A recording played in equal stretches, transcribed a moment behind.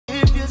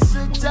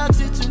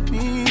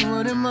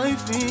out in my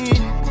feet,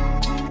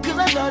 cause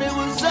I thought it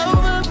was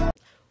over.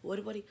 What?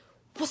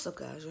 What's up,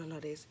 guys? Y'all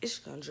know this.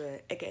 It's your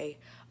Dread, aka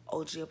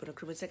OG up in the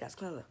crib. Check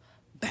out another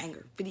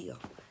banger video.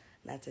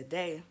 Now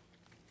today,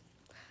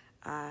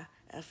 I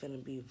am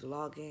finna be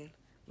vlogging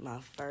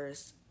my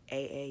first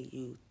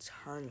AAU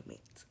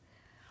tournament.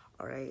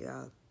 Alright,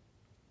 y'all.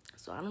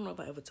 So I don't know if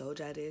I ever told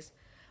y'all this,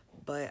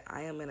 but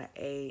I am in an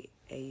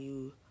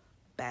AAU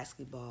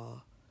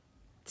basketball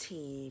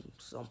team.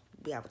 So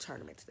we have a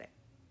tournament today.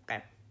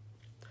 Okay.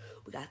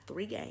 We got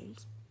 3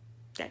 games.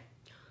 Okay.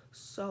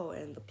 So,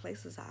 and the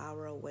place is an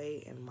hour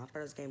away, and my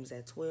first game is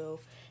at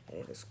 12, and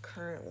it is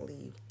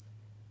currently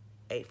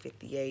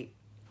 8:58.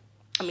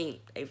 I mean,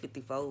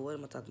 8:54. What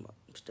am I talking about?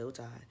 I'm still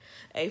tired.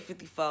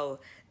 8:54,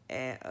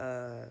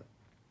 and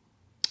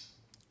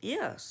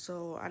yeah.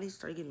 So I need to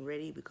start getting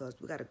ready because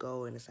we gotta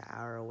go, and it's an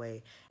hour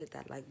away. Hit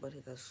that like button,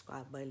 hit that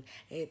subscribe button,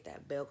 and hit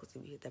that bell, because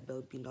if you hit that bell,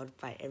 you'll be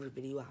notified every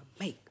video I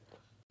make.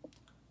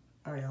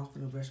 All right, I'm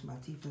finna brush my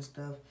teeth and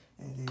stuff,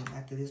 and then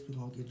after this, we're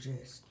gonna get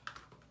dressed.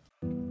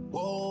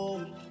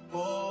 Whoa,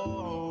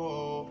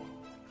 whoa,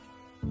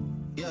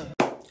 yeah.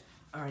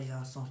 Alright,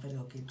 y'all, so I'm finna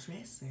go get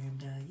dressed,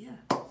 and yeah.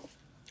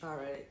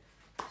 Alright,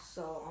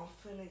 so I'm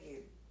finna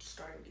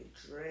start to get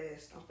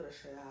dressed. I'm finna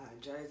show y'all how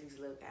jerseys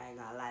look. I ain't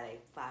gonna lie, they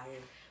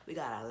fire. We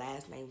got our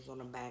last names on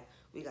the back.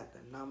 We got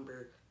the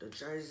number. The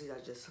jerseys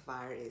are just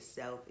fire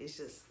itself. It's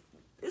just,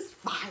 it's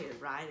fire,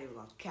 right? I ain't even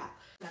gonna cap.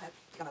 Got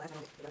my last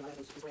name. Got my last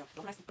name. It's real.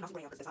 Don't pronounce it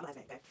because it's my last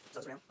name, okay? So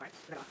it's real. Alright,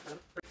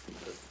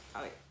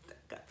 alright,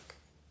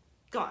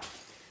 go on.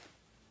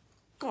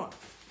 Come on.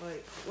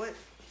 Like, what?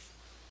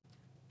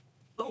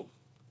 Boom.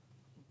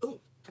 Boom.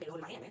 I can go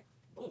to Miami, man.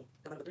 Boom.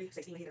 Got my number 3,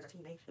 16 right here. There's our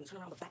team name. And turn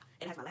around the back.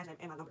 It has my last name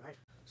and my number, right?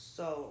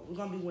 So, we're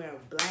going to be wearing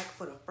black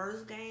for the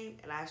first game.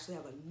 And I actually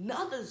have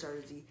another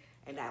jersey.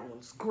 And that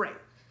one's gray.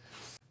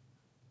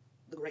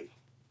 The gray.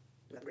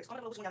 We got the gray. So, I'm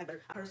going to know which one I like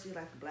better. I personally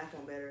like the black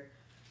one better.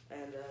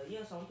 And,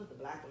 yeah, so I'm going to put the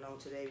black one on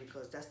today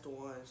because that's the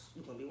ones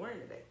we're going to be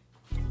wearing today.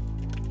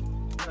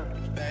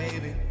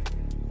 Baby,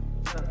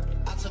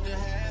 I took a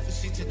half and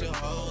she took the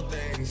whole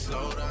thing.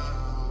 Slow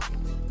down.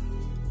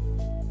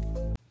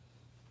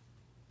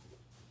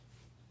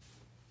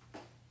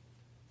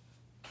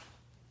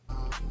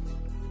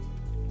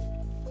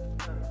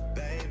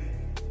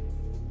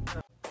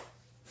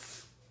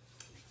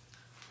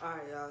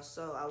 Alright, y'all,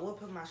 so I will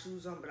put my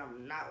shoes on, but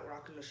I'm not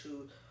rocking the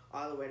shoes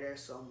all the way there.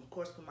 So I'm, of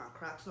course, put my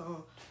Crocs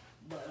on,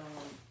 but,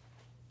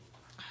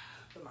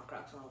 put my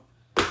Crocs on.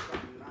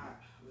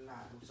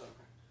 I'm sorry.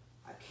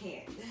 I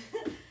can't.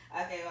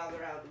 I can't walk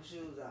around with the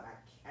shoes on.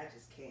 I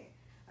just can't.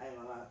 I ain't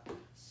gonna lie.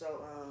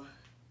 So,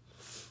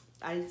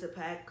 I need to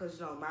pack, because,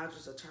 you know, mine's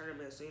just a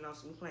tournament. So, you know,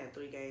 so we playing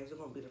 3 games. We're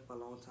gonna be there for a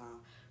long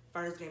time.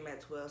 First game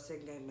at 12,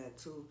 second game at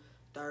 2,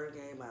 third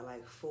game at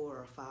like 4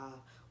 or 5,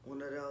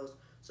 one of those.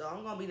 So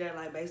I'm gonna be there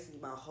like basically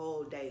my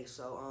whole day.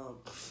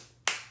 So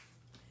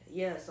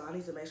yeah, so I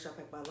need to make sure I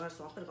pack my lunch.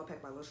 So I'm gonna go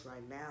pack my lunch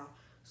right now.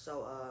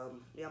 So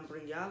yeah, I'm gonna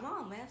bring y'all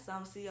along, man. So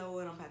I'm gonna see y'all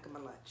when I'm packing my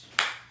lunch.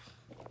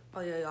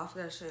 Oh yeah, y'all, I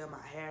forgot to show y'all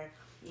my hair.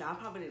 Now I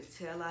probably didn't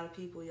tell a lot of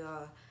people,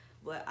 y'all,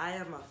 but I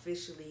am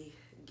officially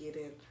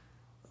getting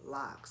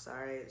locks. All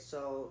right,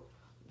 so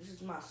this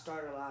is my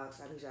starter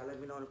locks. I need y'all to let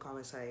me know in the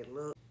comments how they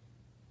look.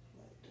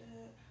 Like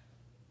that.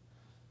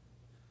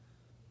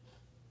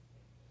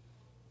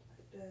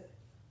 Like that.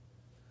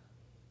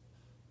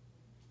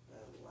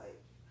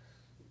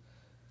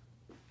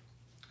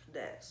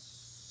 That.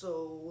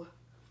 So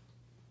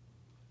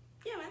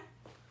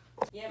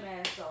yeah,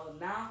 man, so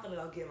now I'm gonna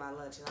go get my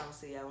lunch, and I'll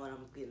see y'all when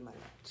I'm getting my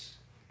lunch.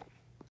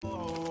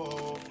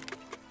 Oh,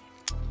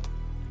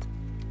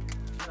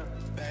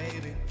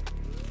 baby,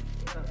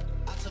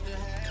 I took a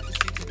half and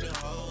she took the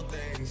whole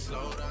thing.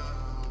 Slow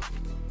down,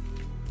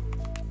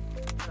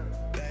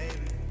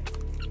 baby.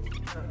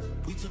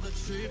 We took a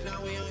trip,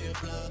 now we on your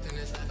block, and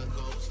it's like a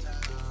ghost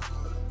town.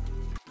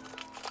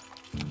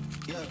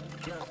 Yeah,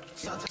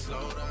 something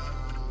slow down.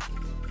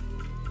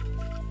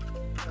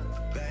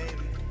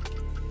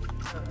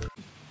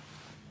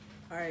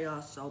 Alright,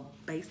 y'all, so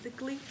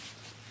basically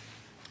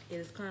it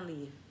is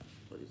currently,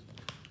 what is it,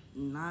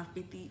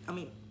 9:50. I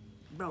mean,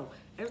 bro,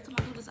 every time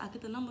I do this I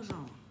get the numbers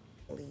wrong.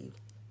 Leave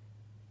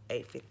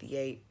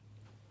 8:58.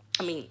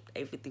 I mean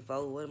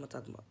 8:54. What am I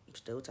talking about? I'm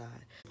still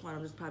tired.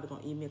 I'm just probably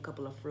gonna eat me a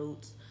couple of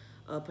fruits,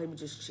 maybe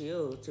just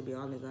chill, to be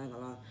honest. I ain't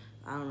gonna lie,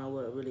 I don't know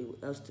what really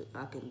else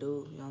I can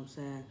do, you know what I'm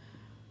saying?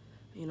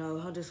 You know,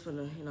 I'm just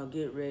gonna, you know,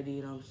 get ready,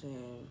 you know what I'm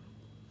saying?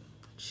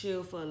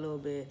 Chill for a little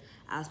bit.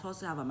 I was supposed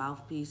to have a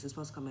mouthpiece. It's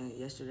supposed to come in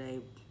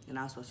yesterday, and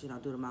I was supposed to, you know,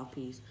 do the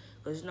mouthpiece.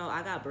 Because, you know,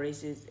 I got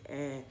braces,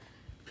 and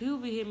people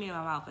be hitting me in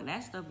my mouth, and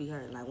that stuff be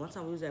hurting. Like, one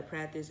time we was at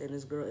practice, and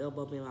this girl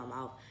elbowed me in my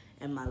mouth,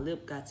 and my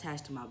lip got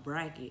attached to my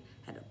bracket.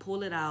 Had to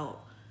pull it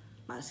out.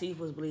 My teeth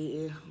was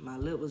bleeding. My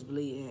lip was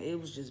bleeding.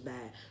 It was just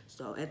bad.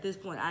 So, at this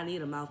point, I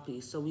need a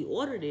mouthpiece. So, we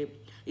ordered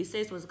it. It said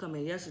it's supposed to come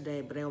in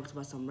yesterday, but they were talking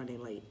about something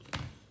running late.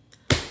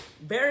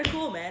 Very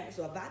cool, man.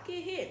 So, if I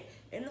get hit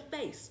in the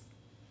face,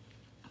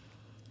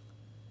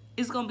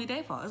 it's gonna be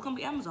their fault. It's gonna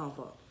be Amazon's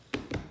fault.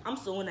 I'm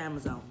suing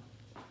Amazon.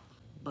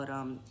 But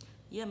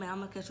yeah, man, I'm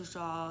gonna catch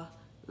y'all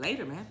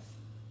later, man.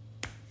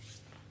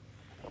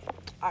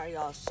 Alright,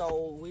 y'all,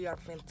 so we are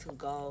finna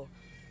go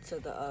to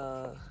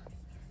the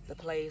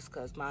place,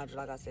 cause mind you,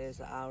 like I said, it's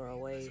an hour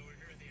away.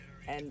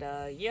 And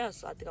yeah,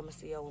 so I think I'm gonna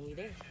see y'all when we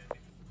there.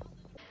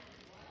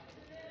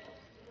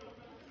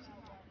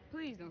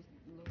 Please don't,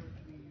 Lord,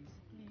 please.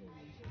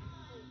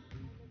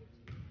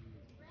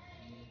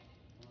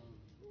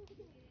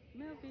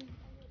 Melvin.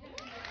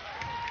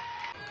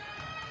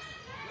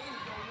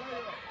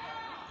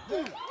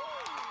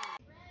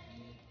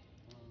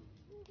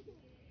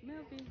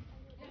 Melvin.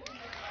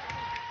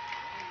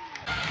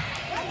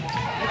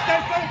 Stay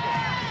focused.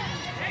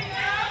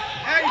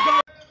 There you go.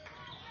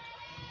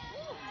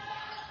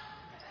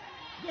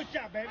 Good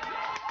shot, baby.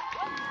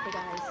 Hey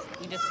guys,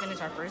 We just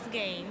finished our first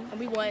game. and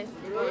we won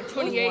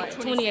 28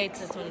 28-26. 28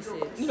 to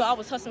 26. You know, I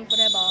was hustling for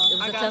that ball. It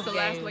was I a got tough the game.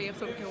 last layup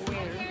so we can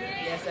win.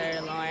 Yes,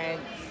 sir, Lauren.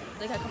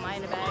 They got Kamai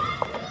in the back.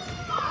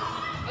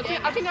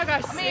 I think I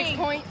got 6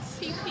 points.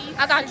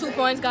 I got 2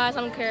 points, guys.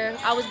 I don't care.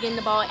 I was getting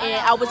the ball and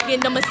I was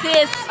getting them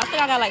assists. I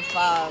think I got like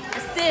 5.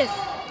 Assists.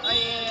 Oh,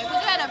 yeah. Did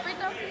you have a free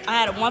throw? I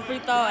had 1 free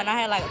throw and I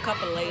had like a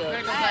couple of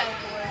layups. Go back.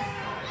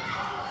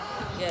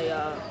 Yeah,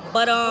 y'all.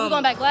 But We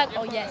going back black?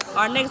 Oh, yes.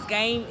 our next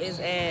game is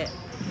at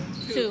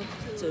 2.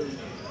 2.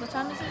 What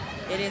time is it?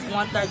 It is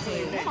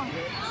 1:13.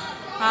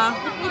 Huh?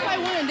 We play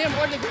one of them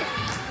or the green.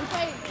 We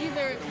play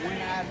either.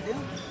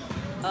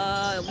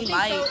 We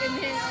might. So, and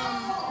then,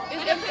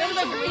 it was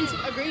a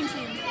green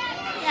team.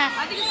 Yeah.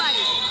 I think it's like.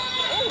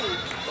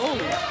 Oh.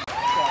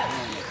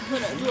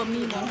 Do a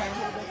meme on her.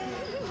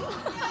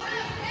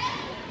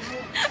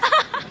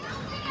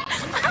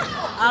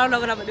 I don't know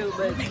what I'm gonna do,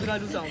 but we're gonna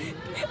do something.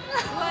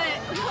 What?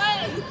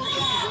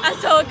 I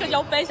saw it because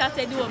your face. I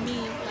said do a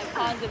meme. Like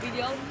pause the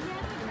video.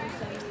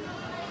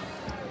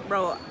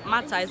 Bro,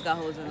 my tights got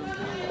holes in them.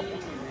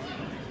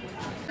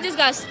 Just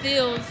got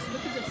steals.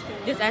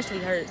 This actually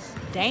hurts.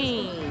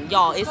 Dang.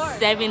 Y'all, it's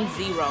 7-0.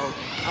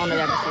 I don't know if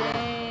y'all can see that.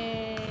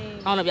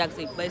 I don't know if y'all can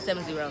see, but it's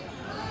 7-0.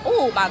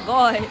 Oh my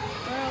god. Girl,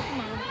 come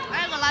on.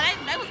 I ain't gonna lie,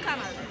 that was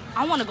kind of.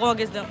 I want to go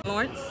against them.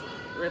 Lawrence.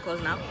 Real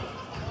close now.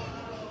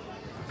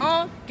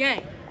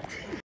 Gang.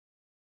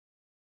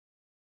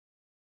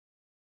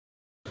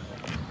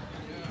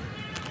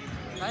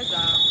 Nice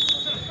job.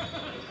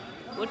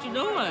 What you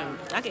doing?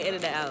 I can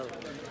edit that out.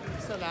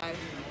 So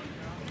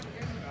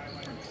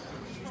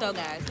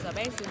guys, so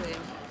basically,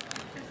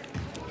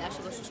 y'all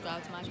should go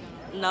subscribe to my channel.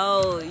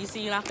 No, you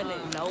see, you're not finna.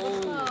 No.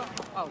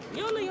 Oh,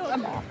 You don't know your.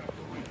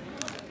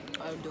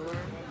 Adore.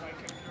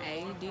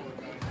 A-D.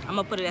 I'm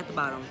gonna put it at the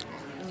bottom.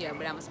 Yeah,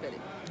 but I'm gonna spell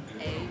it.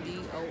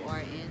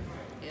 ADORNLONNIE.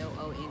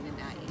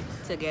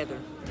 Together.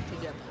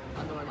 Together.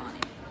 Adore Lonnie.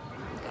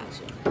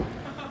 Gotcha.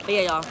 But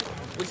yeah, y'all.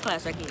 We just played a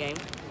second game.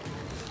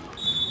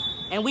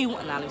 And we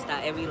won. Nah, let me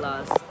stop. And we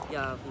lost.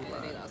 Y'all, we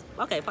lost.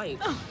 Okay, fight.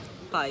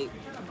 Fight.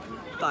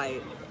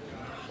 Fight.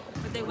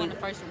 But they won the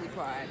first one, we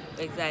cried.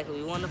 Exactly.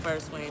 We won the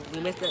first one. We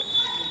missed it.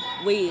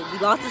 We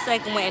lost the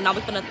second one, and now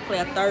we're gonna play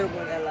a third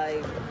one at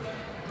like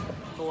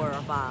 4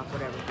 or 5,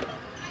 whatever.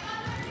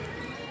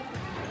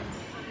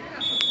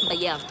 But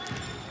yeah,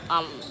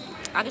 I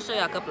can show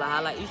you a couple of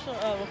highlights. You should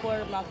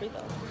record my free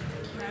throw.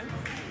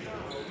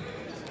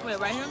 Wait,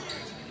 right here?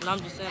 No, I'm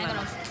just saying.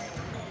 Like,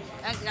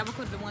 I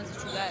record the ones that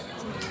you got.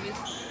 2 you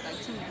missed. Like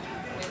 2.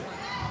 Wait,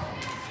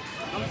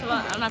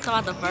 1. I'm not talking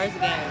about the first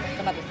game. I'm talking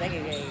about the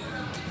second game.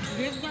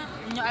 This game?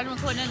 No, I don't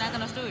record nothing. I got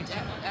no storage.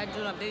 I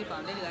do it on Baby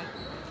Phone. They do that.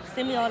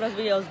 Send me all those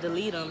videos,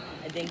 delete them,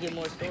 and then get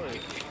more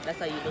storage. That's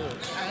how you do it.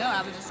 I know.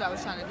 I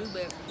was trying to do,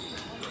 but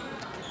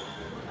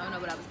I don't know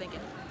what I was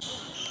thinking.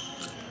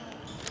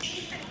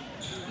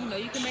 You know,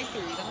 you can make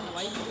threes. I don't know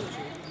why you can do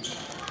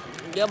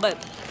it. Yeah, but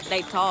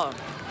they tall,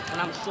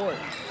 and I'm short.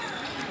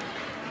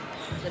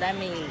 So that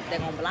means they're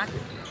gonna block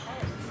it.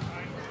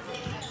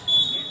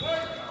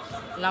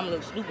 And I'm gonna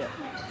look stupid.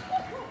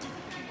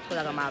 Cause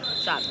I got my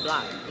shot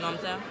blocked. You know what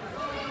I'm saying?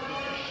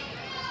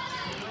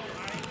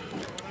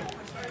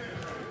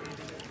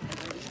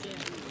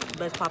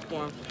 Best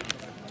popcorn.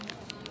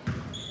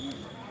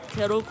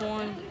 Kettle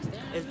corn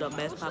is the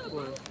best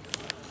popcorn.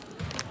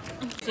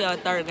 See our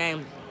third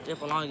game. Just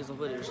for long, get some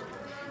footage.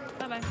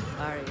 Bye-bye.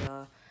 Alright,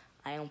 y'all.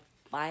 I am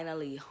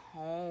finally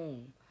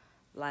home.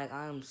 Like,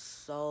 I'm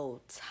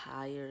so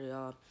tired,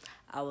 y'all.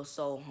 I was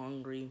so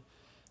hungry.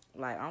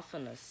 Like, I'm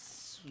finna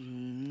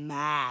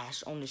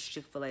smash on this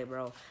Chick-fil-A,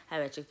 bro. I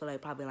haven't had Chick-fil-A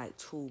probably in like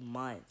 2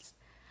 months.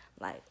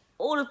 Like,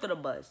 order for the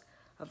bus.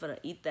 I'm finna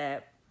eat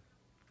that.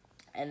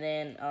 And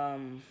then,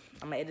 I'm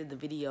gonna edit the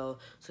video.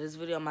 So this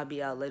video might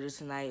be out later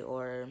tonight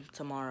or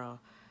tomorrow.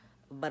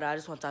 But I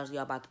just want to talk to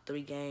y'all about the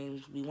 3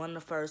 games. We won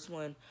the first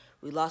one.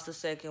 We lost the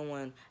second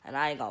one. And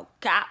I ain't gonna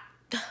cap.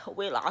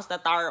 We lost the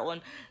third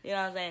one. You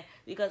know what I'm saying?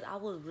 Because I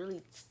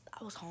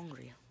was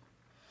hungry.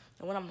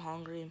 And when I'm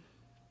hungry,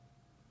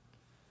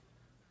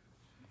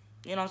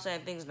 you know what I'm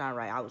saying? Things not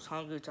right. I was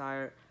hungry,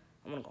 tired.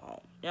 I'm gonna go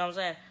home. You know what I'm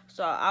saying?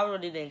 So I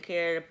really didn't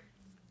care.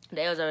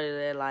 They was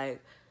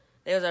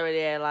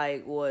already at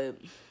like, what,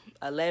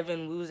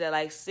 11. We was at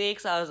like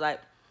 6. I was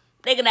like,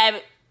 they can have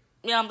it.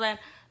 You know what I'm saying?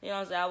 You know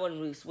what I'm saying? I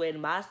wasn't really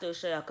sweating, but I still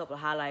showed a couple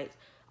of highlights.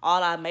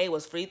 All I made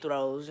was free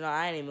throws. You know,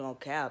 I ain't even gonna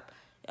cap.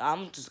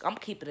 I'm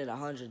keeping it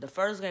 100. The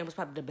first game was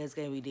probably the best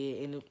game we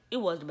did, and it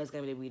was the best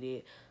game that we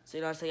did. So,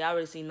 you know what I'm saying? Y'all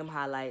already seen them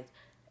highlights.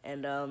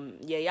 And,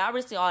 yeah, y'all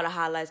already seen all the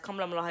highlights.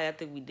 Comment down below how I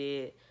think we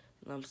did.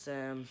 You know what I'm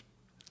saying?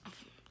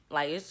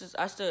 Like, it's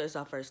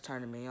our first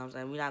tournament. You know what I'm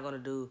saying? We're not gonna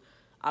do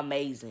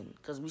amazing,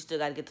 because we still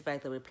got to get the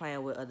fact that we're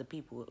playing with other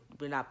people.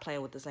 We're not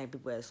playing with the same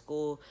people at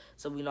school,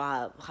 so we know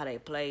how they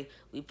play.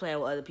 We playing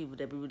with other people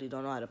that we really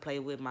don't know how to play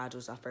with. Mind you,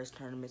 it's our first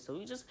tournament, so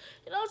we just,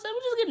 you know what I'm saying,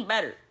 we're just getting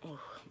better. Oh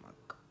my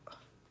god,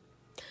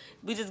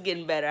 we just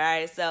getting better. All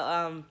right,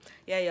 so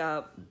yeah,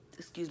 y'all,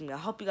 excuse me, I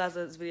hope you guys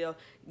love this video.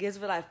 Give this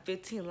video like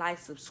 15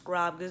 likes,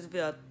 subscribe, give this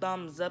video a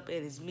thumbs up.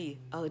 It is me,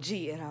 OG,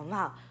 and I'm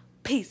out.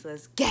 Peace,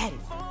 let's get it.